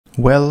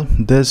Well,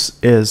 this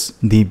is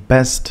the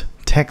best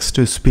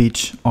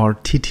text-to-speech or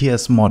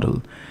TTS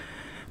model.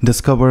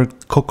 Discover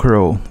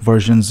Kokoro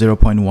version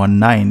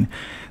 0.19,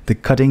 the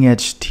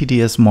cutting-edge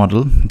TTS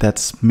model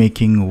that's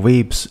making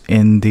waves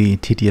in the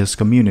TTS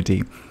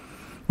community.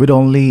 With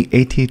only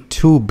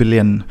 82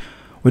 million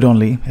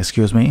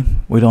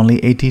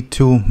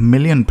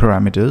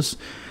parameters,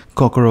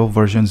 Kokoro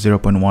version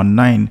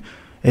 0.19,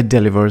 it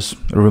delivers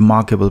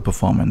remarkable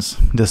performance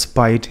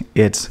despite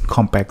its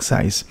compact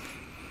size.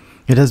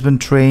 It has been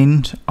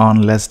trained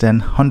on less than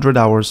 100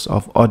 hours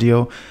of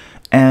audio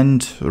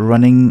and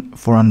running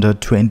for under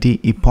 20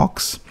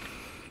 epochs,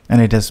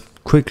 and it has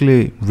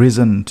quickly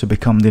risen to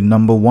become the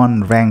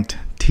 #1 ranked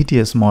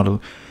TTS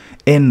model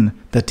in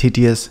the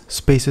TTS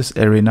Spaces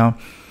Arena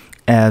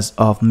as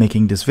of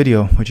making this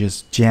video, which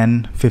is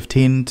Jan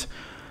 15th,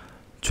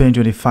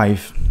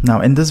 2025.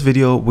 Now in this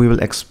video we will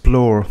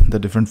explore the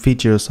different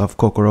features of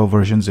Kokoro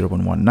version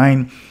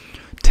 0.19,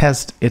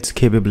 test its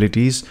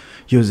capabilities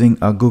using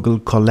a Google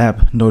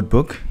Colab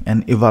notebook,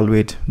 and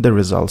evaluate the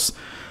results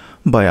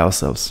by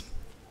ourselves.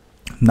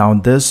 Now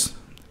this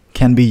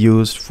can be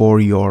used for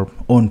your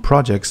own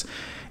projects,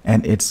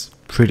 and it's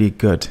pretty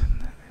good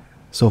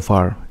so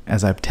far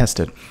as I've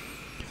tested.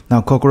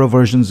 Now Kokoro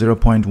version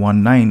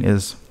 0.19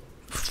 is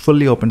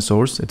fully open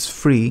source, it's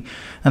free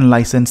and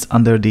licensed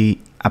under the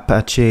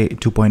Apache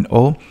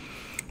 2.0,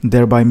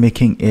 thereby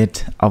making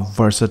it a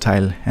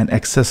versatile and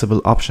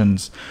accessible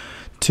options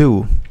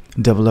to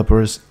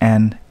developers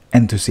and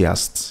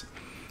enthusiasts.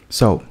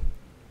 So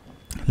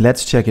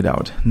let's check it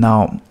out.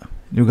 Now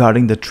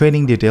regarding the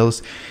training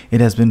details, it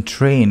has been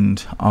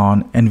trained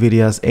on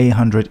NVIDIA's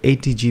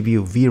 880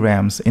 GPU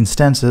VRAMs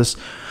instances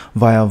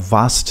via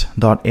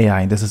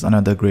Vast.ai. This is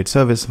another great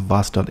service,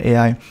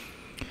 Vast.ai.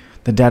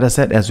 The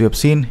dataset, as we have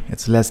seen,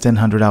 it's less than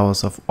 100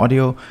 hours of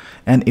audio,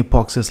 and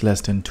Epochs is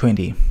less than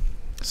 20.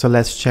 So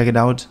let's check it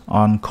out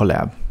on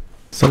Colab.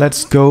 So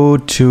let's go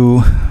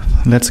to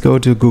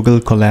Google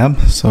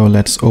Colab. So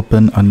let's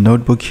open a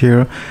notebook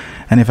here,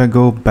 and if I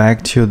go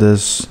back to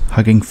this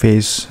Hugging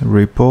Face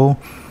repo,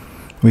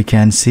 we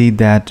can see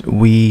that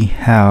we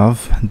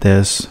have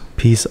this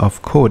piece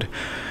of code.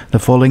 The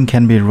following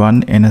can be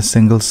run in a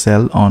single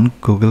cell on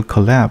Google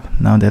Colab.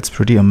 Now that's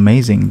pretty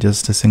amazing,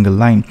 just a single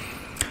line.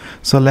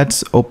 So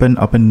let's open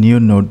up a new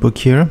notebook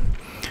here,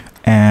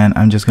 and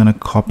I'm just gonna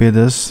copy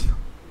this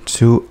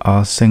to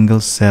a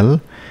single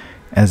cell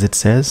as it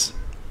says.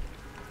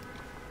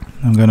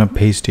 I'm gonna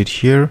paste it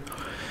here,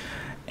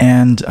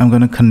 and I'm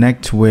gonna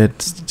connect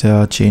with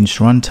the change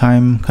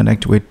runtime,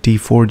 connect with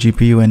T4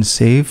 GPU and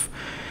save,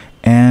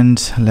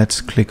 and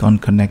let's click on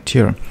connect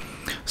here.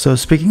 So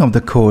speaking of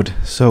the code,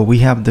 so we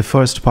have the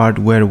first part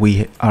where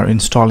we are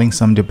installing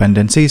some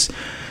dependencies.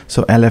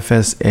 So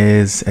LFS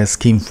is a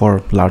scheme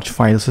for large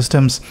file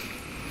systems.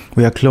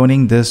 We are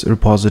cloning this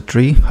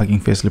repository, Hugging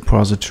Face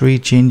repository,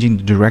 changing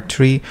the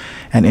directory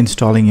and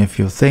installing a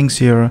few things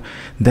here.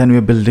 Then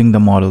we're building the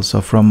model. So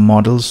from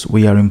models,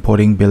 we are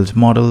importing build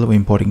model, we're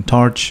importing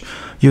torch,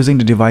 using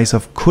the device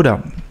of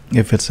CUDA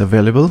if it's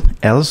available,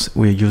 else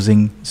we're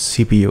using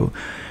CPU.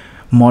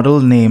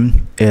 Model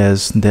name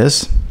is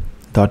this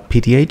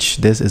 .pth,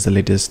 this is the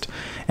latest,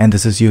 and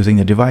this is using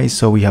the device.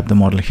 So we have the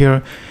model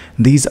here.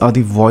 These are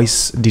the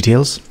voice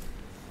details.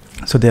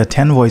 So there are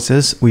 10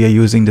 voices. We are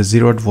using the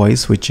zeroed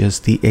voice, which is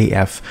the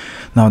AF.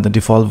 Now the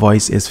default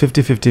voice is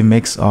 50-50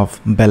 mix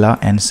of Bella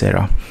and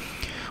Sarah.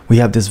 We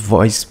have this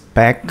voice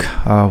pack,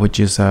 which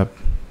is a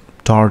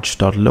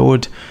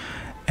torch.load,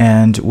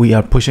 and we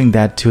are pushing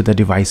that to the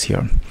device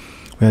here.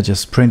 We are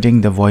just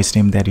printing the voice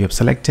name that you have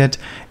selected,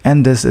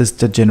 and this is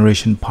the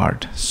generation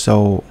part.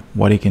 So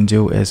what you can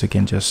do is you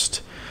can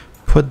just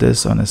put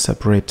this on a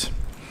separate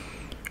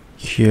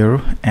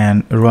here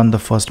and run the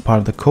first part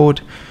of the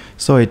code.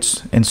 So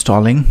it's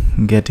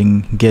installing,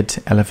 getting git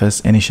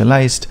LFS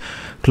initialized,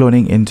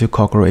 cloning into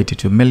Kokoro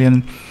 82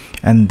 million,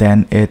 and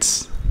then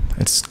it's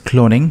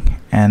cloning,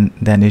 and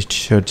then it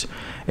should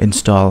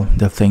install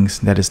the things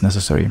that is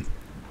necessary.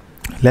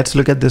 Let's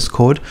look at this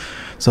code.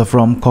 So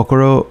from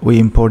Kokoro we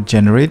import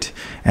generate,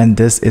 and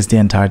this is the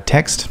entire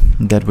text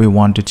that we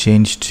want to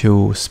change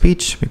to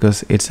speech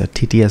because it's a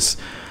TTS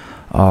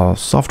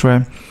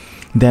software.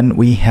 Then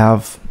we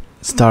have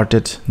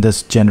started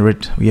this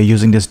generate. We are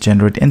using this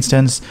generate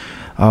instance,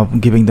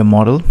 giving the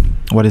model.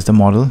 What is the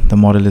model? The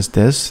model is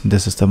this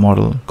is the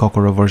model,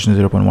 Kokoro version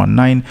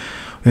 0.19.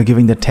 we're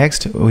giving the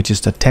text, which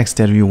is the text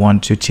that we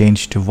want to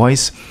change to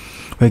voice.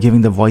 We're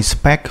giving the voice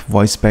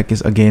spec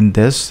is again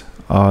this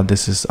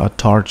is a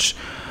torch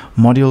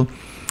module,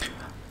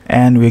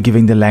 and we're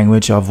giving the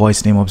language of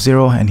voice name of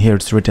 0, and here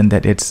it's written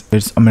that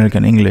it's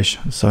American English.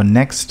 So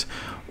next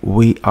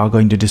we are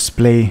going to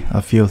display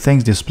a few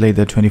things, display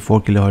the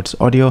 24 kilohertz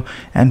audio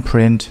and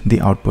print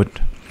the output.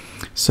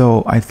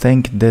 So I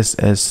think this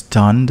is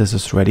done, this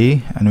is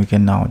ready, and we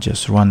can now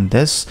just run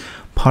this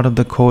part of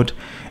the code,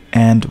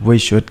 and we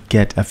should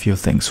get a few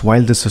things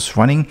while this is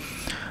running.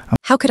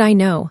 How could I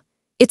know?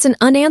 It's an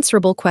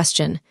unanswerable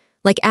question,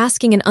 like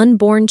asking an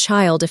unborn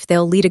child if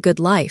they'll lead a good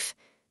life.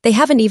 They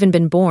haven't even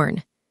been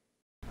born.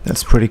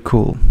 That's pretty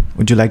cool.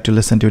 Would you like to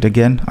listen to it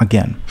again?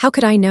 How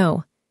could I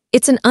know?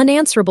 It's an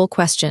unanswerable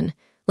question,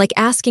 like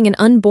asking an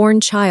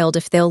unborn child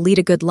if they'll lead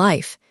a good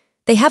life.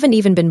 They haven't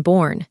even been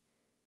born.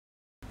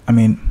 I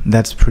mean,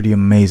 that's pretty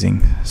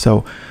amazing.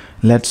 So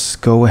let's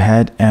go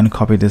ahead and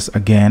copy this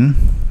again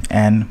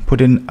and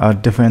put in a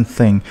different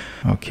thing.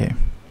 Okay,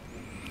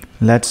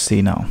 let's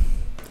see now.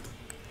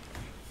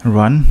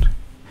 Run.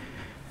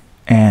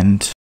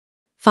 And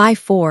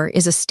 5.4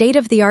 is a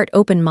state-of-the-art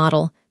open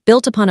model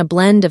built upon a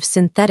blend of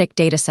synthetic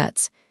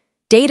datasets,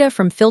 data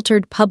from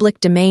filtered public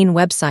domain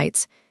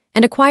websites,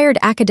 and acquired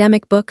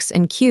academic books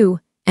and Q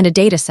and a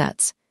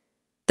datasets.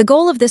 The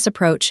goal of this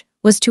approach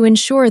was to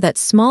ensure that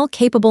small,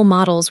 capable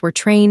models were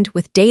trained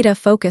with data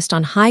focused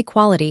on high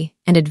quality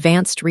and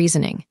advanced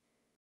reasoning.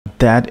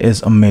 that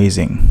is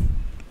amazing.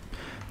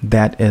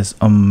 That is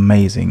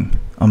amazing.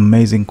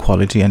 Amazing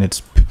quality, and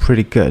it's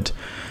pretty good.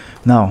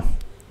 Now,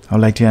 I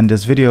would like to end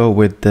this video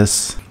with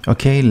this.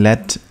 Okay,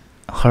 let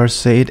her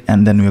say it,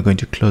 and then we're going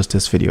to close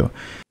this video.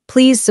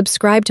 Please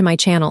subscribe to my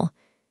channel.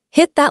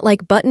 Hit that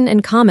like button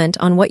and comment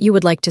on what you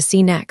would like to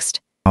see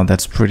next. Now,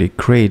 that's pretty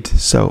great.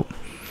 So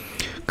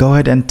go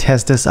ahead and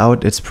test this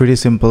out. It's pretty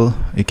simple.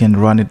 You can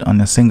run it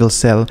on a single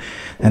cell,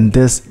 and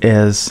this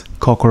is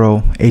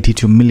Kokoro,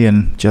 82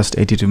 million, just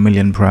 82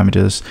 million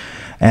parameters,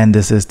 and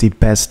this is the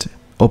best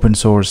open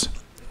source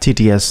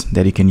TTS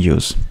that you can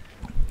use.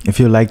 If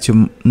you like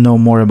to know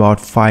more about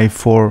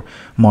 5.4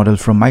 model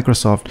from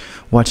Microsoft,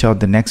 watch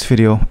out the next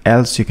video.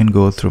 Else you can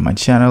go through my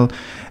channel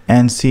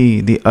and see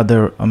the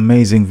other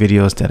amazing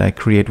videos that I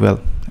create,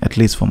 well, at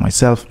least for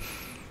myself.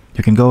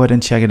 You can go ahead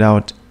and check it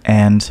out,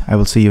 and I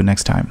will see you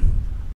next time.